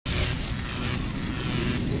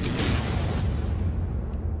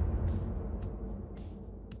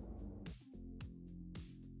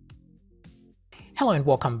Hello and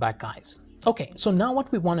welcome back, guys. Okay, so now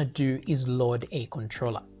what we want to do is load a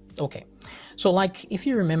controller. Okay, so like if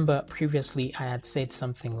you remember previously, I had said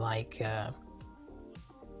something like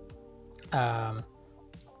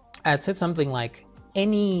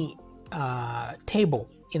any table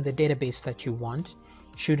in the database that you want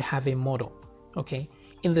should have a model. Okay,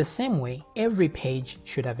 in the same way, every page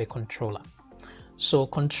should have a controller. So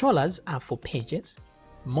controllers are for pages,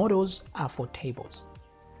 models are for tables.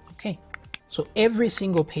 Okay, so every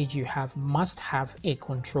single page you have must have a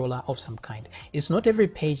controller of some kind. It's not every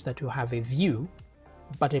page that will have a view,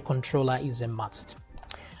 but a controller is a must.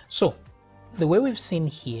 So the way we've seen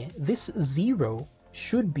here, this 0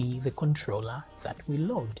 should be the controller that we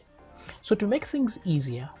load. So to make things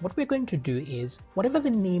easier, what we're going to do is whatever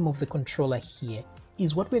the name of the controller here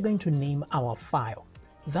is what we're going to name our file.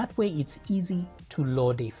 That way it's easy to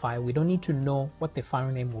load a file. We don't need to know what the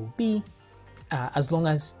file name will be. As long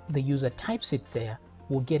as the user types it there,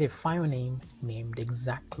 we'll get a file name named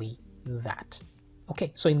exactly that.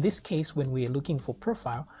 Okay, so in this case, when we're looking for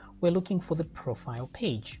profile, we're looking for the profile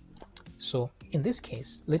page. So in this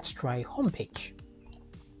case, let's try home page.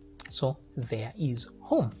 So there is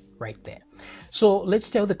home right there. So let's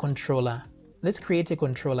tell the controller, let's create a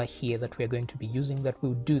controller here that we're going to be using that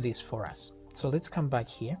will do this for us. So let's come back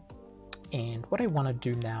here. And what I want to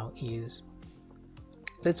do now is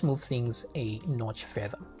let's move things a notch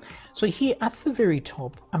further. So here at the very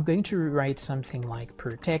top, I'm going to write something like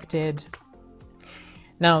protected.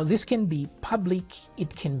 Now this can be public,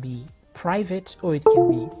 it can be private, or it can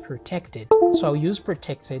be protected. So I'll use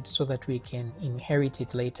protected so that we can inherit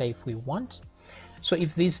it later if we want. So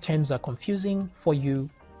if these terms are confusing for you,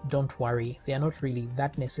 don't worry, they are not really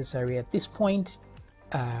that necessary at this point.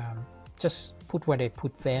 Just put what I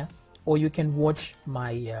put there, or you can watch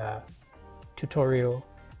my tutorial,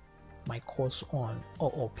 my course on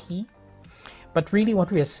OOP. But really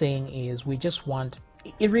what we are saying is we just want,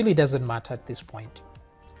 it really doesn't matter at this point.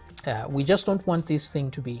 We just don't want this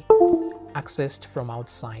thing to be accessed from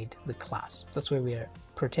outside the class. That's why we are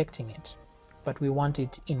protecting it, but we want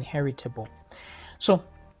it inheritable. So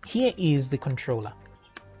here is the controller.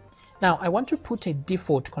 Now I want to put a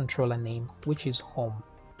default controller name, which is home,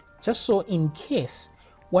 just so in case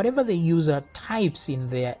whatever the user types in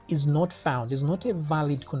there is not found, is not a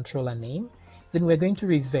valid controller name, then we're going to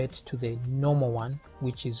revert to the normal one,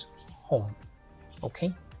 which is home.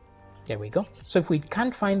 Okay, there we go. So if we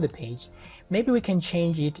can't find the page, maybe we can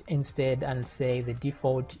change it instead and say the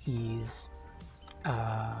default is,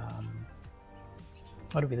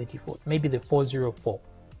 what would be the default? Maybe the 404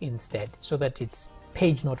 instead, so that it's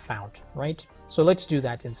page not found, right? So let's do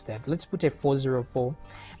that instead. Let's put a 404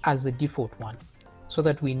 as the default one, so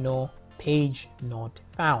that we know page not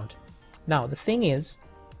found. Now the thing is,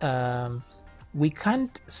 we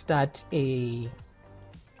can't start a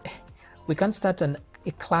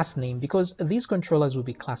class name because these controllers will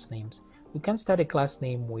be class names. We can't start a class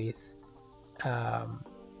name with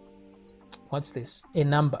what's this? A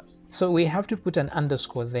number. So we have to put an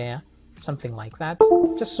underscore there, something like that,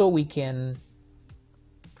 just so we can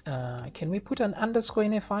we put an underscore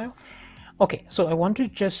in a file? Okay, so I want to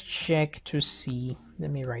just check to see, let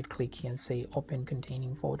me right click here and say open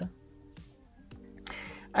containing folder.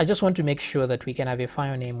 I just want to make sure that we can have a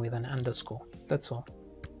file name with an underscore, that's all.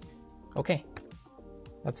 Okay,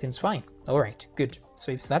 that seems fine. All right, good.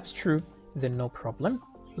 So if that's true, then no problem.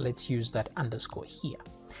 Let's use that underscore here.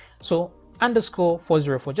 So underscore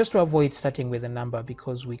 404, just to avoid starting with a number,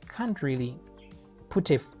 because we can't really put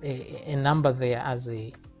a number there as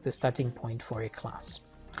the starting point for a class.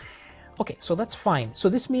 Okay, so that's fine. So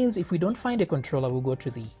this means if we don't find a controller, we'll go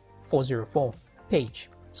to the 404 page.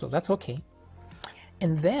 So that's okay.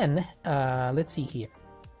 And then let's see here,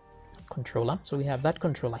 controller. So we have that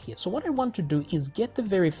controller here. So what I want to do is get the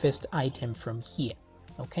very first item from here.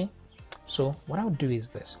 Okay, so what I'll do is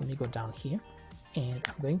this. Let me go down here, and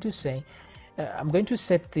I'm going to say, I'm going to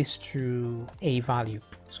set this to a value.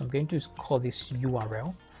 So I'm going to call this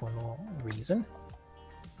URL for no reason,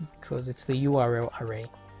 because it's the URL array.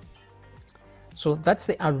 So that's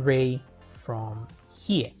the array from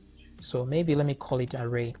here. So maybe let me call it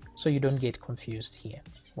array so you don't get confused here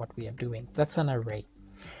what we are doing. That's an array.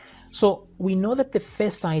 So we know that the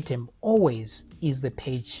first item always is the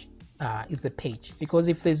page, because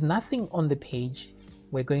if there's nothing on the page,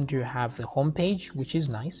 we're going to have the home page, which is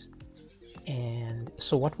nice. And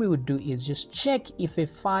so what we would do is just check if a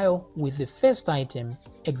file with the first item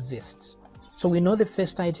exists. So we know the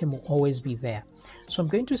first item will always be there. So I'm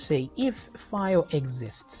going to say if file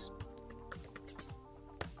exists.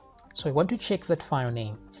 So I want to check that file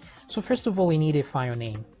name. So first of all, we need a file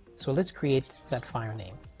name. So let's create that file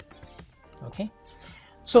name. Okay,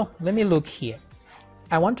 So let me look here.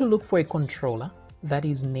 I want to look for a controller that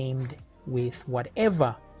is named with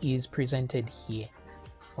whatever is presented here.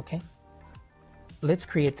 Okay, let's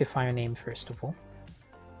create the file name first of all.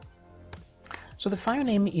 So the file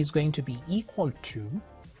name is going to be equal to,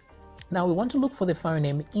 now we want to look for the file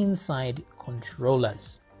name inside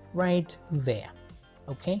controllers, right there.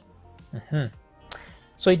 Okay,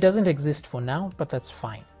 so it doesn't exist for now, but that's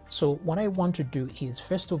fine. So what I want to do is,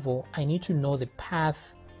 first of all, I need to know the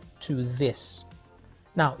path to this.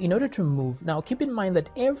 Now, in order to move, now keep in mind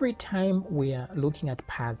that every time we are looking at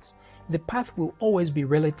paths, the path will always be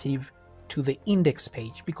relative to the index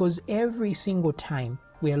page, because every single time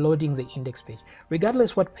we are loading the index page,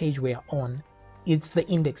 regardless what page we are on, it's the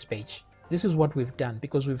index page. This is what we've done,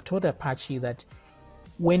 because we've taught Apache that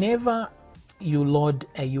whenever you load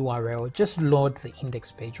a URL, just load the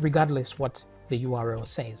index page, regardless what the URL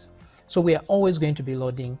says. So we are always going to be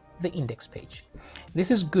loading the index page.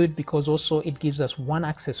 This is good because also it gives us one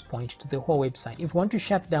access point to the whole website. If we want to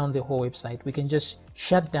shut down the whole website, we can just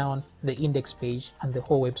shut down the index page and the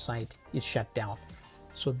whole website is shut down.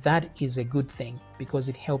 So that is a good thing because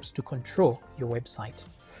it helps to control your website.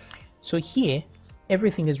 So here,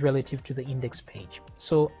 everything is relative to the index page.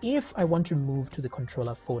 So if I want to move to the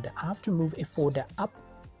controller folder, I have to move a folder up,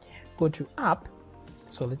 go to app.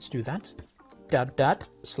 So let's do that. /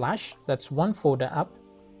 that's one folder up,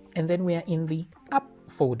 and then we are in the app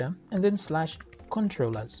folder, and then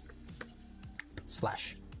 /controllers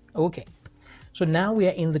 / okay, so now we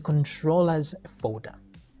are in the controllers folder.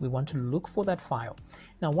 We want to look for that file.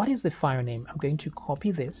 Now what is the file name? I'm going to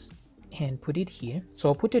copy this and put it here. So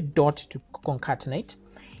I'll put a dot to concatenate,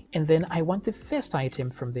 and then I want the first item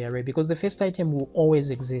from the array, because the first item will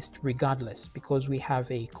always exist regardless, because we have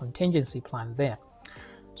a contingency plan there.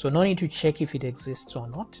 So no need to check if it exists or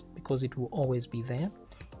not, because it will always be there.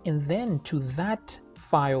 And then to that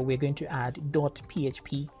file, we're going to add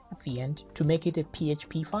 .php at the end to make it a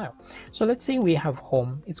PHP file. So let's say we have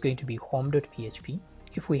home, it's going to be home.php.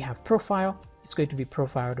 If we have profile, it's going to be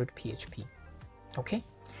profile.php. Okay.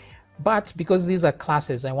 But because these are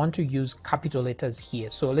classes, I want to use capital letters here.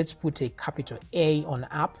 So let's put a capital A on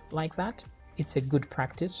app like that. It's a good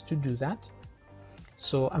practice to do that.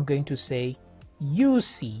 So I'm going to say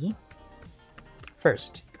UC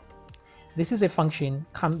first. This is a function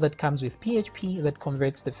that comes with PHP that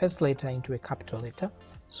converts the first letter into a capital letter.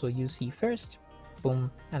 So UC first, boom,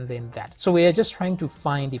 and then that. So we are just trying to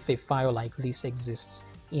find if a file like this exists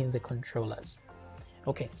in the controllers.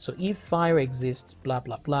 Okay, so if file exists, blah,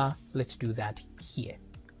 blah, blah, let's do that here.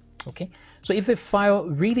 Okay, so if the file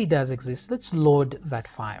really does exist, let's load that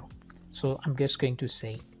file. So I'm just going to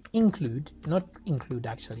say include, not include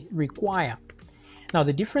actually, require. Now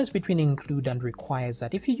the difference between include and require is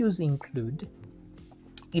that if you use include,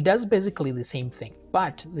 it does basically the same thing,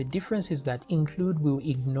 but the difference is that include will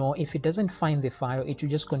ignore, if it doesn't find the file, it will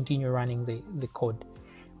just continue running the code.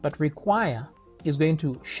 But require is going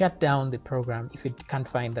to shut down the program if it can't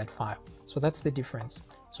find that file. So that's the difference.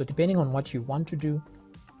 So depending on what you want to do,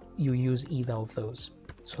 you use either of those.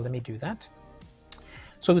 So let me do that.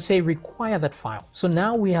 So we say require that file. So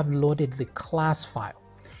now we have loaded the class file.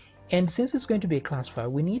 And since it's going to be a class file,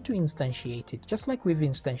 we need to instantiate it, just like we've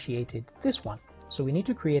instantiated this one. So we need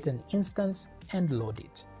to create an instance and load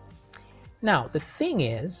it. Now, the thing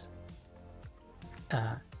is,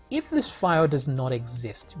 if this file does not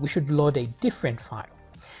exist, we should load a different file.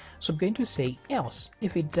 So I'm going to say else.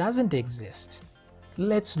 If it doesn't exist,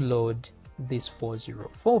 let's load this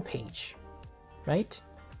 404 page, right?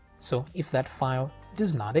 So if that file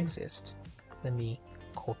does not exist, let me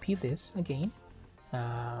copy this again.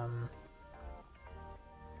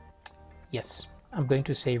 Yes, I'm going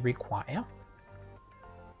to say require.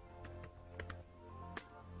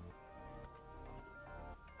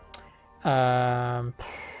 I'm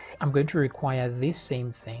going to require this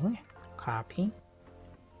same thing, copy,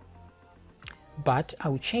 but I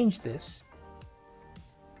will change this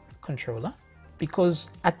controller,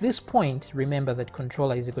 because at this point, remember that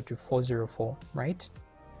controller is equal to 404, right?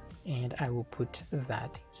 And I will put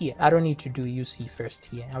that here. I don't need to do UC first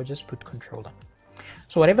here. I'll just put controller.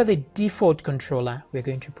 So whatever the default controller, we're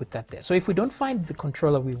going to put that there. So if we don't find the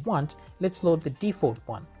controller we want, let's load the default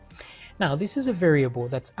one. Now this is a variable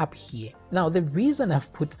that's up here. Now the reason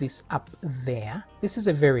I've put this up there, this is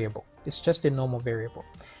a variable. It's just a normal variable.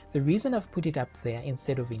 The reason I've put it up there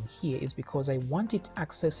instead of in here is because I want it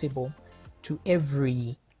accessible to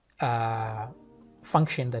every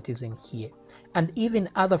function that is in here, and even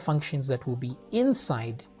other functions that will be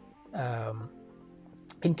inside.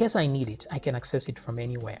 In case I need it, I can access it from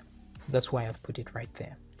anywhere. That's why I've put it right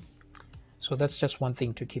there. So that's just one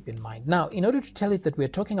thing to keep in mind. Now, in order to tell it that we're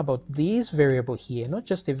talking about this variable here, not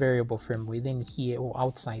just a variable from within here or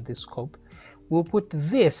outside this scope, we'll put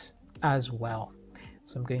this as well.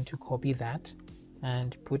 So I'm going to copy that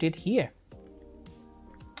and put it here.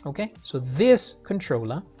 Okay, so this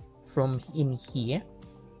controller from in here,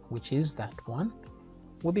 which is that one,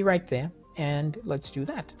 will be right there. And let's do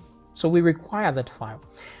that. So we require that file.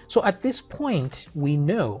 So at this point, we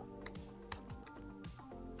know,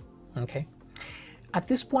 okay, at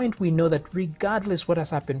this point, we know that regardless what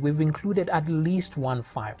has happened, we've included at least one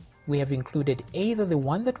file. We have included either the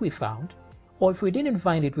one that we found, or if we didn't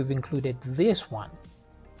find it, we've included this one.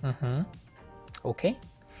 Okay,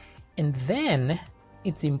 and then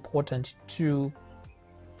it's important to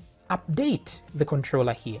update the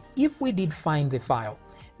controller here. If we did find the file,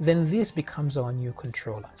 then this becomes our new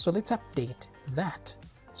controller. So let's update that.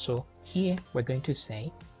 So here we're going to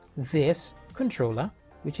say this controller,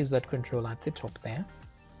 which is that controller at the top there,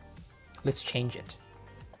 let's change it,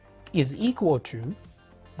 is equal to,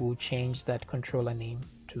 we'll change that controller name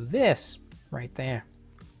to this right there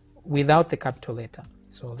without the capital letter.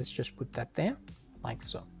 So let's just put that there like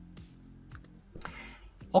so.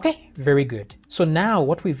 Okay, very good. So now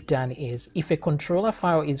what we've done is if a controller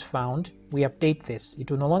file is found, we update this. It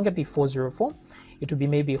will no longer be 404. It will be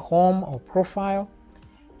maybe home or profile.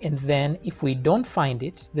 And then if we don't find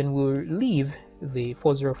it, then we'll leave the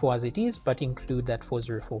 404 as it is, but include that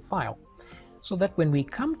 404 file. So that when we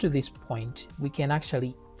come to this point, we can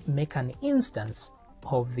actually make an instance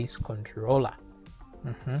of this controller.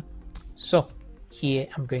 So here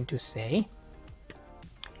I'm going to say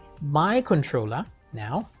my controller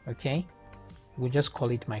now, okay, we'll just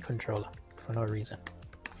call it my controller for no reason.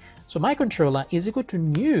 So my controller is equal to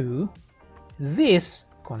new this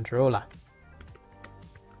controller.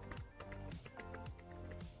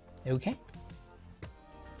 Okay.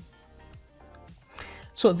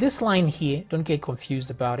 So this line here, don't get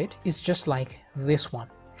confused about it. It's just like this one.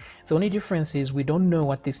 The only difference is we don't know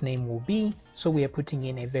what this name will be, so we are putting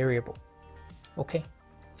in a variable. Okay.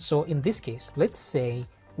 So in this case, let's say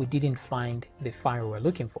we didn't find the file we're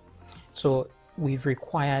looking for. So we've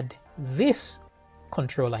required this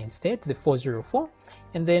controller instead, the 404,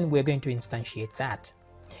 and then we're going to instantiate that.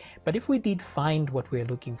 But if we did find what we're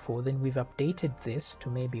looking for, then we've updated this to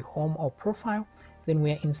maybe home or profile, then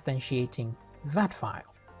we're instantiating that file.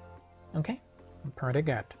 Okay, pretty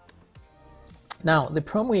good. Now, the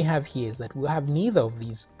problem we have here is that we have neither of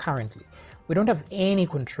these currently. We don't have any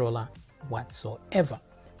controller whatsoever.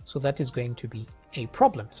 So that is going to be a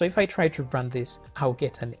problem. So if I try to run this, I'll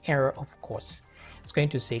get an error, of course. It's going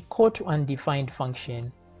to say call to undefined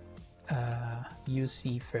function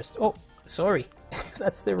UC first. Oh, sorry,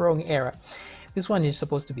 that's the wrong error. This one is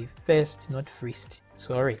supposed to be first, not first.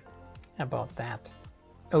 Sorry about that.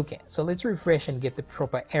 Okay, so let's refresh and get the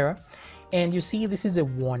proper error. And you see, this is a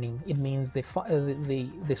warning. It means the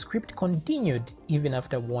script continued even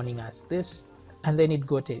after warning us this, and then it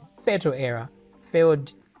got a fatal error,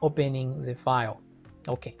 failed opening the file.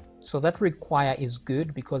 Okay, so that require is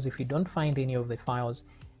good, because if we don't find any of the files,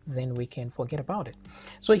 then we can forget about it.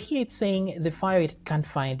 So here it's saying the file it can't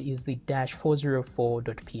find is the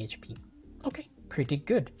 -404.php. Okay, pretty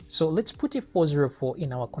good. So let's put a 404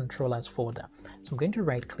 in our controllers folder. So I'm going to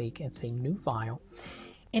right click and say new file.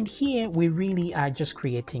 And here we really are just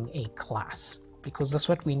creating a class, because that's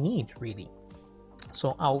what we need really.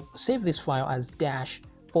 So I'll save this file as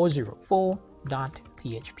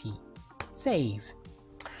 -404.php. Save.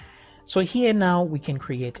 So here now we can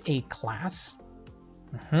create a class,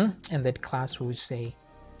 and that class will say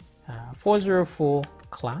 404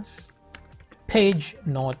 class page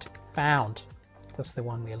not found. That's the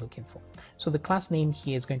one we are looking for. So the class name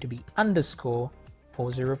here is going to be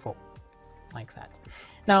 _404, like that.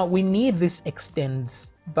 Now we need this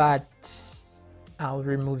extends, but I'll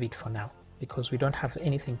remove it for now because we don't have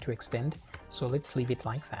anything to extend. So let's leave it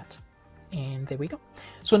like that. And there we go.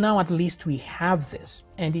 So now at least we have this,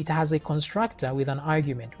 and it has a constructor with an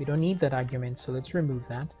argument. We don't need that argument, so let's remove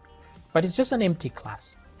that. But it's just an empty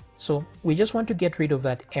class. So we just want to get rid of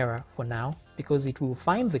that error for now, because it will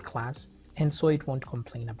find the class, and so it won't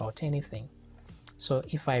complain about anything. So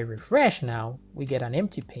if I refresh now, we get an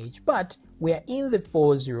empty page, but we are in the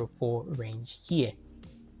 404 range here.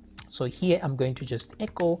 So here I'm going to just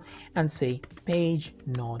echo and say page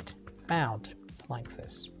not found, like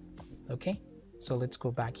this. Okay, so let's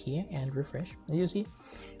go back here and refresh. And you see,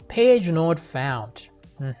 page not found.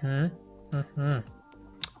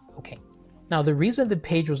 Okay, now the reason the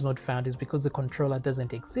page was not found is because the controller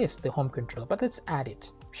doesn't exist, the home controller. But let's add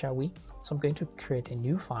it, shall we? So I'm going to create a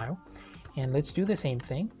new file, and let's do the same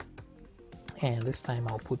thing. and this time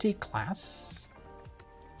I'll put a class.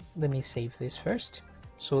 Let me save this first.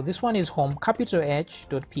 So this one is home capital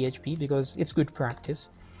H.php because it's good practice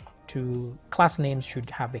to class names should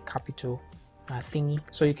have a capital thingy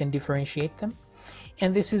so you can differentiate them.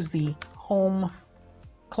 And this is the home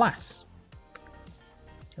class.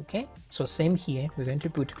 Okay, so same here, we're going to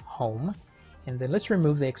put home, and then let's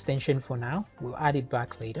remove the extension for now. We'll add it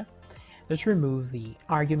back later. Let's remove the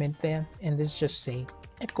argument there, and let's just say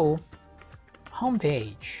echo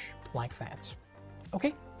homepage like that.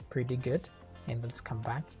 Okay, pretty good. And let's come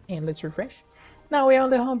back and let's refresh. Now we're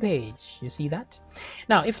on the home page. You see that?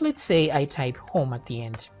 Now, if let's say I type home at the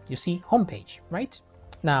end, you see home page, right?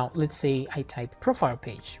 Now, let's say I type profile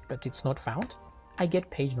page, but it's not found. I get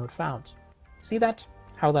page not found. See that?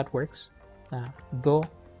 How that works? Go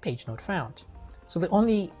page not found. So the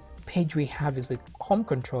only page we have is the home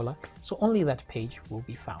controller, so only that page will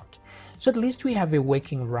be found. So at least we have a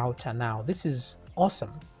working router now. This is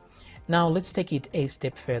awesome. Now let's take it a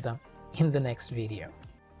step further in the next video.